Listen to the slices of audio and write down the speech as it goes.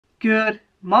Good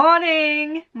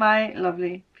morning, my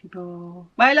lovely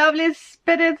people, my lovely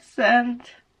spirits and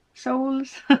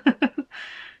souls,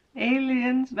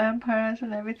 aliens, vampires,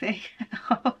 and everything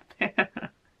out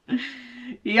there.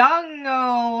 Young,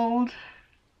 old,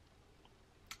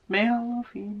 male or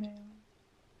female.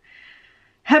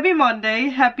 Happy Monday,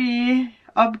 happy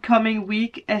upcoming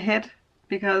week ahead,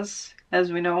 because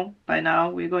as we know by now,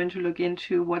 we're going to look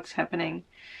into what's happening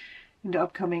in the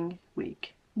upcoming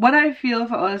week. What I feel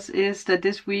for us is that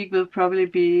this week will probably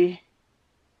be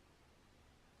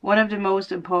one of the most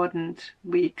important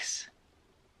weeks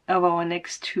of our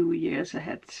next 2 years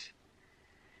ahead,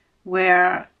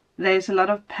 where there's a lot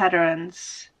of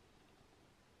patterns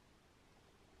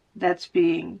that's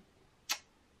being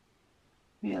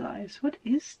realized. What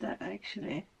is that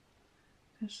actually?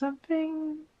 There's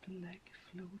something black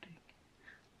floating.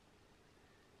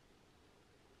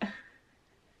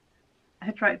 I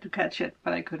tried to catch it,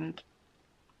 but I couldn't.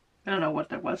 I don't know what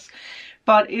that was.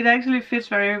 But it actually fits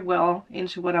very well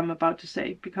into what I'm about to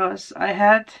say, because I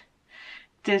had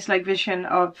this like vision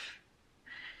of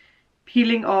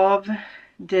peeling off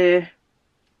the,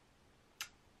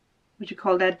 what you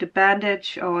call that, the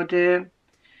bandage, or the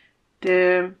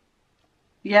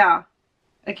yeah,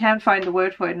 I can't find the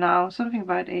word for it now. Something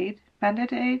about aid.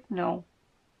 Bandit aid? No.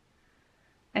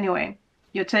 Anyway,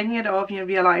 you're taking it off and you're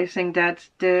realizing that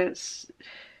the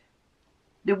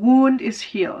wound is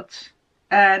healed.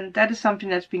 And that is something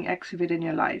that's being activated in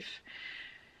your life.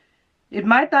 It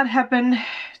might not happen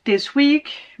this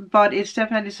week, but it's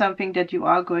definitely something that you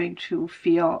are going to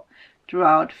feel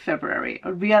throughout February,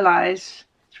 or realize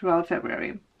throughout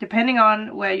February. Depending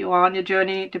on where you are on your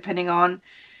journey, depending on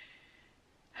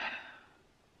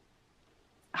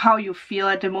how you feel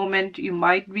at the moment, you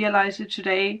might realize it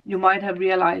today, you might have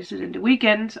realized it in the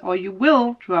weekend, or you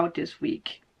will throughout this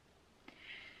week.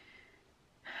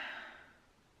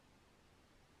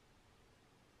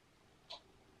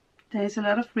 There's a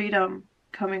lot of freedom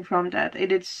coming from that.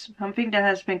 It is something that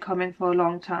has been coming for a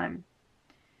long time.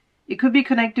 It could be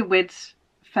connected with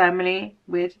family,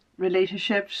 with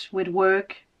relationships, with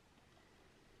work,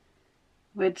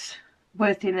 with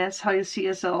worthiness, how you see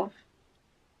yourself.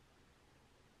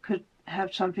 Could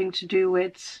have something to do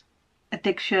with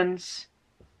addictions,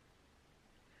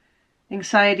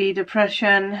 anxiety,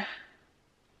 depression,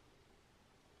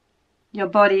 your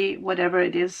body, whatever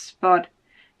it is. But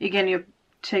again, you're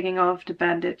taking off the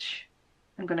bandage,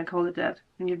 I'm gonna call it that,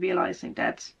 and you're realizing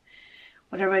that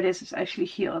whatever it is actually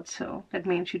healed. So that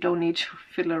means you don't need to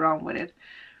fiddle around with it,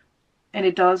 and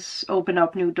it does open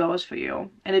up new doors for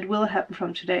you, and it will happen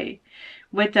from today.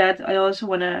 With that, I also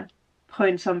want to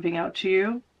point something out to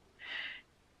you,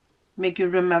 make you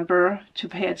remember to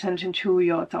pay attention to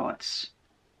your thoughts,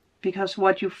 because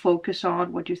what you focus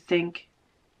on, what you think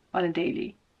on a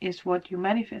daily, is what you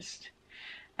manifest.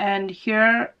 And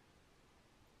here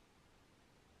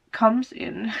comes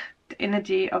in the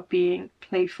energy of being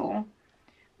playful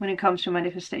when it comes to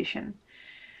manifestation,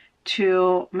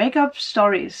 to make up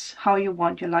stories how you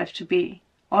want your life to be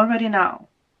already now.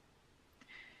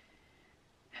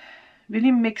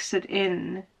 Really mix it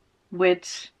in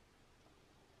with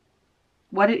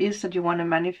what it is that you want to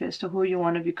manifest, or who you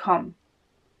want to become,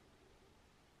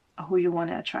 or who you want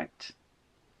to attract.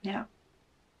 Yeah.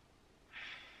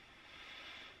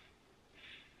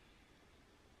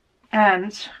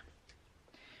 And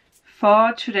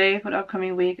for today, for the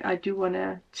upcoming week, I do want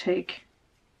to take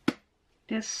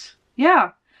this.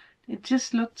 Yeah, it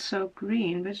just looked so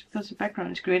green, but because the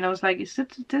background is green, I was like, is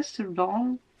this the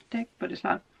wrong deck? But it's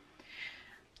not.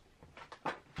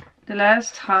 The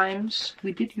last times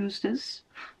we did use this,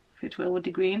 fit well with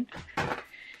the green.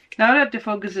 Now that the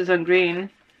focus is on green,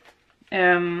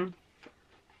 there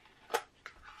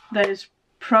is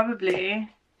probably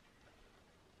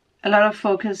a lot of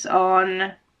focus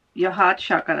on your heart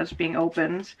chakra that's being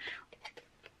opened.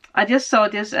 I just saw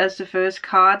this as the first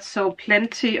card, so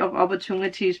plenty of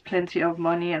opportunities, plenty of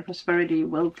money and prosperity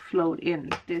will float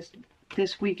in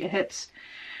this week ahead.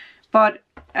 But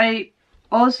I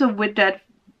also, with that,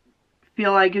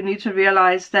 feel like you need to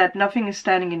realize that nothing is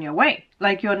standing in your way.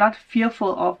 Like, you're not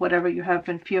fearful of whatever you have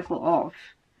been fearful of.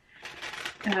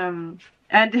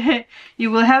 And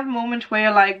you will have moments where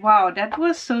you're like, wow, that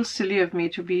was so silly of me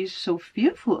to be so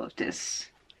fearful of this.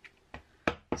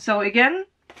 So again,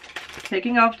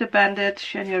 taking off the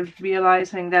bandage and you're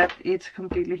realizing that it's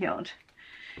completely healed.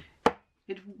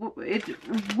 It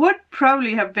would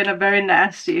probably have been a very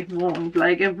nasty wound,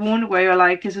 like a wound where you're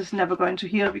like, this is never going to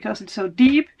heal because it's so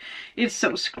deep, it's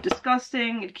so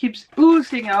disgusting, it keeps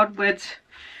oozing out with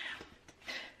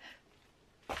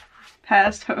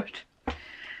past hurt.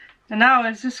 And now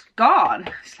it's just gone.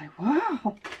 It's like,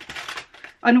 wow.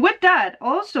 And with that,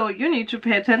 also, you need to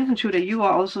pay attention to that you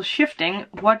are also shifting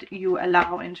what you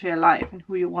allow into your life and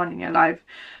who you want in your life.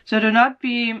 So do not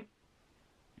be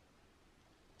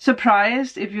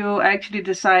surprised if you actually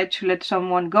decide to let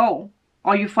someone go,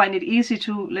 or you find it easy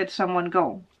to let someone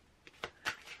go.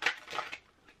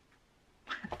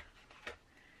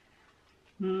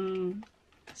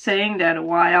 Saying that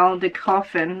while the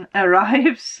coffin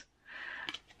arrives.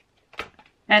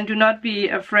 And do not be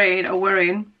afraid or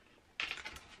worried.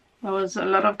 There was a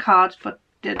lot of cards, but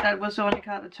that was the only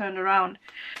card that turned around.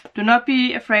 Do not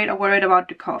be afraid or worried about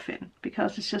the coffin,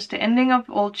 because it's just the ending of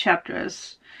old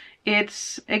chapters.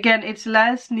 It's, again, it's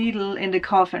last needle in the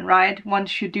coffin, right?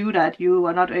 Once you do that, you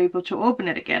are not able to open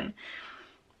it again.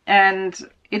 And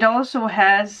it also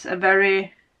has a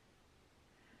very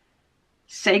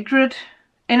sacred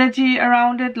energy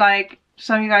around it. Like,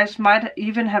 some of you guys might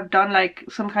even have done like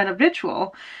some kind of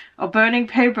ritual, or burning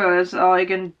papers, or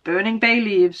again burning bay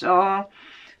leaves, or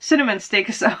cinnamon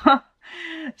sticks, or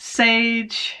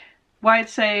sage, white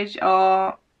sage,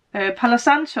 or Palo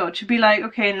Santo, to be like,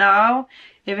 okay, now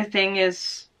everything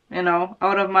is, you know,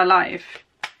 out of my life.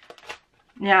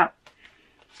 Yeah.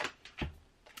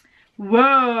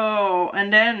 Whoa!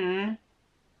 And then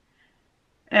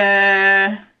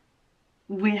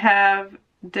we have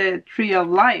the Tree of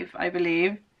Life, I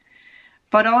believe.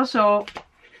 But also,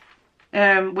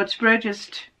 what Spirit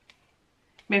just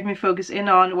made me focus in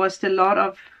on was the Lord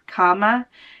of Karma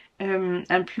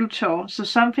and Pluto. So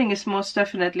something is most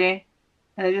definitely,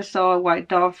 I just saw a white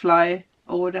dove fly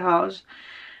over the house.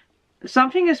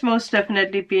 Something is most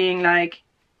definitely being like,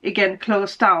 again,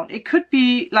 closed down. It could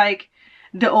be like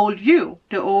the old you,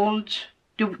 your old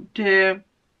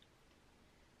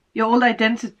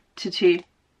identity.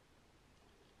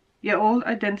 Your old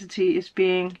identity is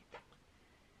being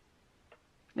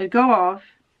let go of.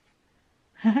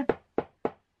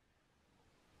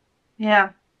 Yeah.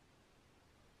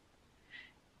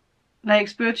 Like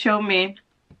Spirit showed me,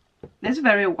 this is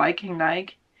very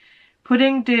Viking-like.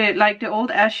 Putting the old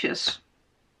ashes.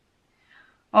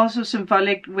 Also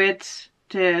symbolic with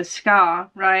the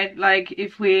scar, right? Like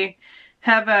if we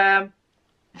have a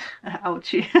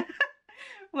ouchie.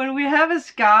 When we have a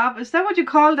scar, is that what you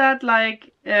call that?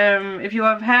 Like, if you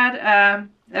have had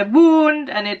a wound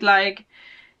and it, like,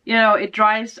 you know, it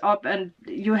dries up and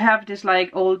you have this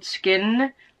like old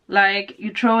skin, like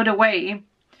you throw it away.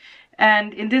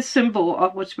 And in this symbol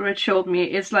of what Spirit showed me,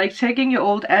 it's like taking your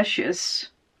old ashes,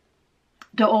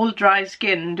 the old dry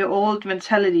skin, the old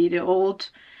mentality, the old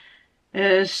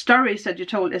stories that you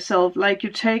told yourself. Like you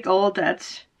take all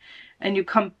that and you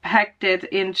compact it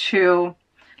into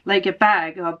like a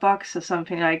bag or a box or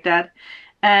something like that,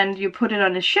 and you put it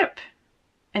on a ship,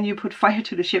 and you put fire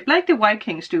to the ship, like the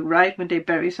Vikings do, right, when they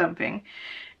bury something.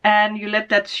 And you let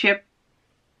that ship,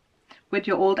 with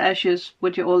your old ashes,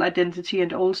 with your old identity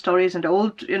and old stories and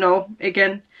old, you know,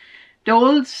 again, the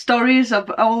old stories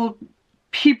of old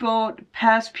people,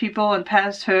 past people and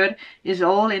past hurt is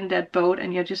all in that boat,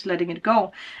 and you're just letting it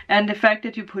go. And the fact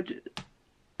that you put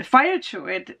fire to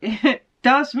it, it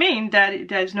does mean that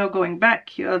there's no going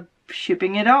back. You're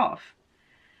shipping it off.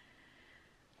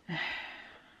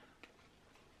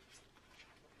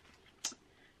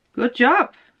 Good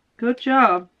job. Good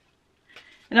job.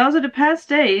 And also the past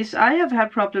days, I have had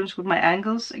problems with my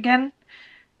ankles again.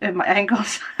 My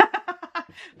ankles.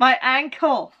 My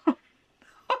ankle.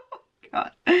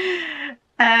 God.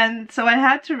 And so I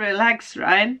had to relax,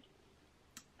 right?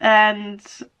 And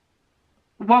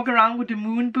walk around with the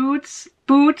moon boots.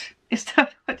 Boot? Is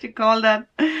that what you call that?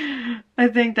 I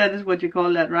think that is what you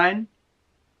call that, right?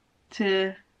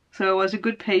 So I was a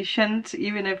good patient,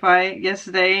 even if I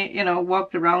yesterday, you know,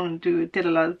 walked around and did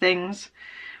a lot of things.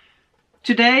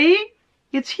 Today,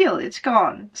 it's healed, it's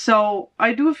gone. So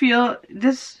I do feel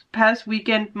this past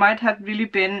weekend might have really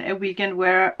been a weekend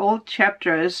where old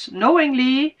chapters,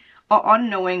 knowingly or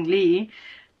unknowingly,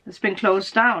 has been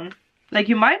closed down. Like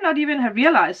you might not even have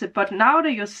realized it, but now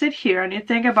that you sit here and you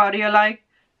think about it, you're like,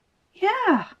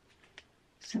 yeah,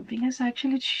 something has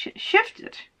actually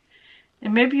shifted.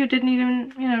 And maybe you didn't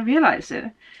even, you know, realize it.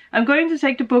 I'm going to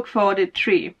take the book for the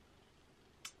tree.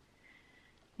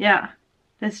 Yeah.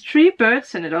 There's 3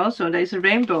 birds in it also. There's a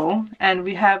rainbow. And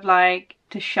we have like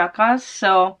the chakras.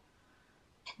 So,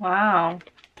 wow.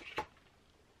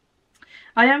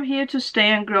 I am here to stay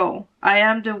and grow. I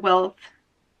am the wealth.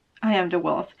 I am the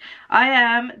wealth. I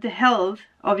am the health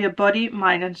of your body,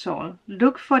 mind and soul.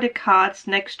 Look for the cards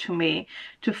next to me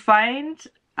to find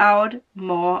out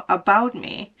more about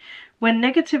me. When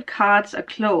negative cards are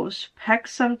close, pack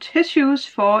some tissues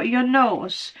for your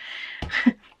nose.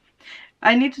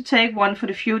 I need to take one for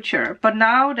the future. But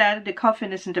now that the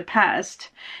coffin is in the past,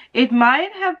 it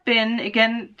might have been,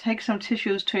 again, take some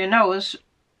tissues to your nose.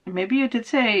 Maybe you did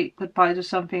say goodbye to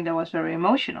something that was very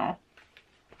emotional,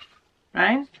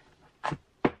 right?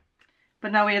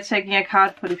 But now we are taking a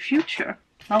card for the future.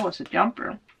 That was a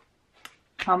jumper.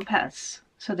 Compass.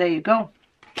 So there you go.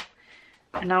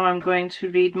 And now I'm going to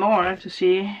read more to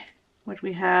see what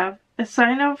we have. A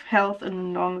sign of health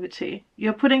and longevity.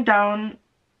 You're putting down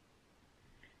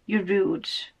your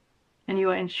roots and you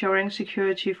are ensuring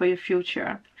security for your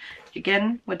future.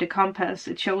 Again, with the compass,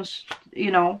 it shows, you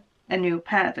know, a new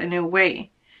path, a new way.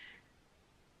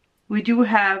 We do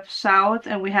have south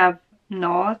and we have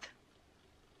north.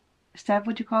 Is that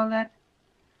what you call that?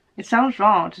 It sounds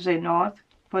wrong to say north,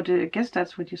 but I guess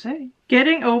that's what you say.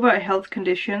 Getting over a health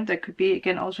condition that could be,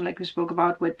 again, also like we spoke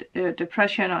about with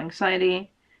depression or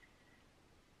anxiety.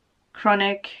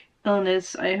 Chronic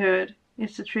illness, I heard.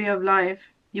 It's the tree of life.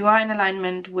 You are in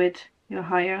alignment with your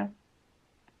higher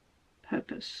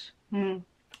purpose.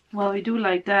 Well, we do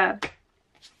like that.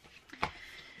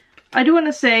 I do want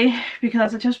to say,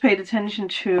 because I just paid attention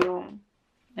to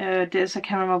this, I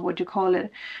can't remember what you call it,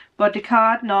 but the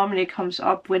card normally comes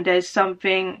up when there's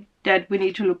something that we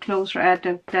need to look closer at,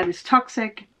 that is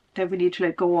toxic, that we need to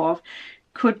let go of.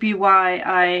 Could be why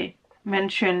I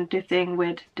mentioned the thing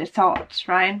with the thoughts,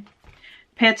 right?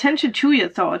 Pay attention to your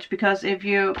thoughts, because if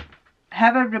you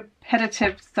have a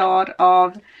repetitive thought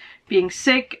of being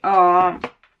sick or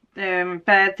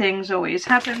bad things always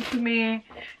happen to me,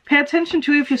 pay attention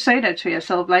to if you say that to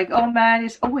yourself, like, oh man,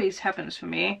 this always happens for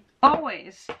me.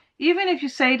 Always. Even if you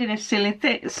say it in a silly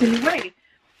way.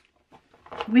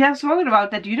 We have spoken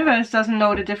about that the universe doesn't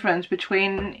know the difference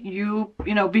between you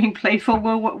know, being playful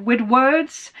with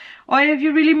words or if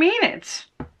you really mean it.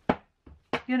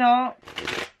 You know,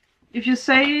 if you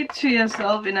say it to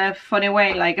yourself in a funny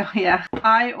way, like, oh yeah,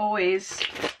 I always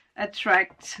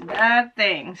attract bad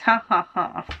things, ha ha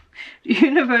ha. The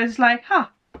universe is like, huh,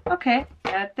 okay,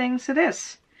 bad things it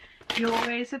is. You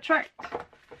always attract.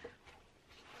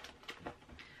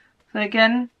 So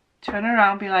again, turn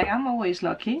around, be like, I'm always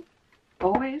lucky.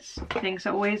 Always. Things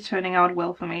are always turning out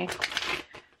well for me.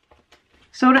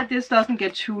 So that this doesn't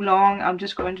get too long, I'm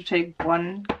just going to take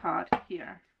one card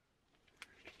here.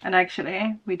 And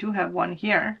actually, we do have one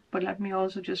here. But let me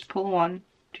also just pull one.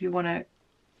 Do you want to...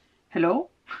 Hello?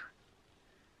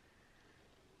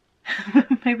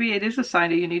 Maybe it is a sign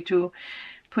that you need to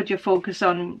put your focus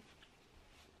on,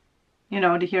 you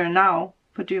know, the here and now.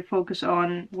 Put your focus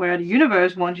on where the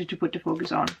universe wants you to put the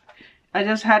focus on. I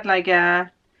just had like a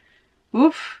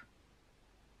oof,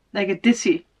 like a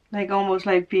dizzy, like almost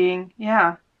like being,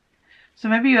 yeah. So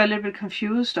maybe you're a little bit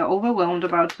confused or overwhelmed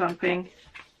about something.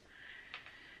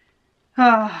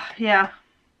 Yeah,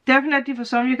 definitely for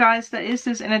some of you guys there is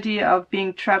this energy of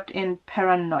being trapped in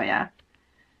paranoia.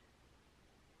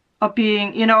 Of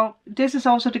being, you know, this is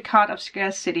also the card of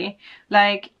scarcity.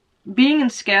 Like, being in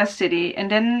scarcity,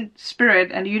 and then spirit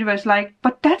and the universe like,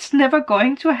 but that's never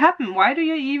going to happen. Why do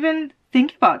you even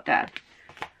think about that?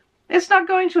 It's not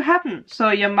going to happen.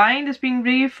 So your mind is being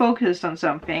really focused on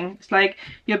something. It's like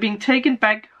you're being taken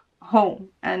back home,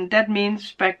 and that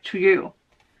means back to you.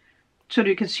 So that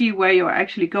you can see where you're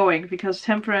actually going, because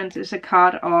Temperance is a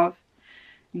card of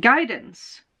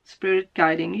guidance. Spirit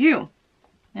guiding you.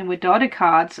 And with the other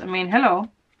cards, I mean, hello.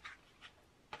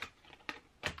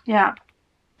 Yeah.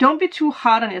 Don't be too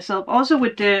hard on yourself. Also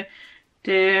with the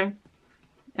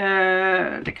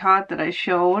card that I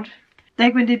showed,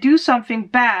 like when they do something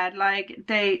bad, like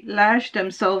they lash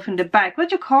themselves in the back. What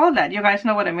do you call that? You guys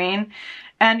know what I mean?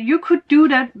 And you could do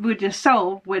that with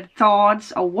yourself, with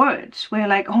thoughts or words, where you're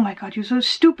like, oh my god, you're so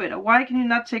stupid. Or why can you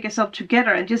not take yourself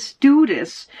together and just do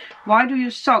this? Why do you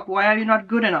suck? Why are you not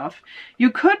good enough? You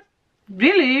could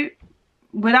really,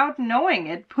 without knowing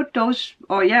it, put those,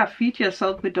 or yeah, feed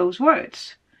yourself with those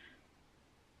words.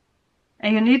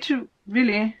 And you need to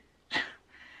really,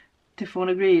 the phone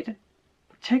agreed,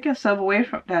 take yourself away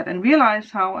from that and realize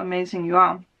how amazing you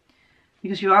are.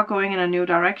 Because you are going in a new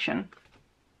direction.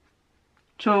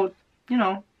 So, you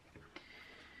know,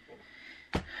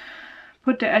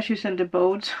 put the ashes in the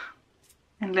boat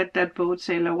and let that boat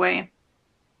sail away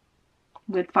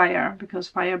with fire. Because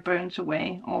fire burns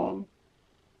away all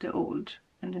the old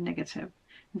and the negative.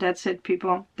 That's it,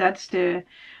 people. That's the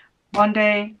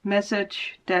Monday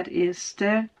message. That is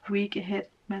the week ahead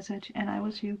message. And I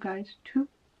will see you guys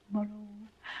tomorrow.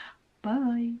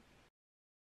 Bye.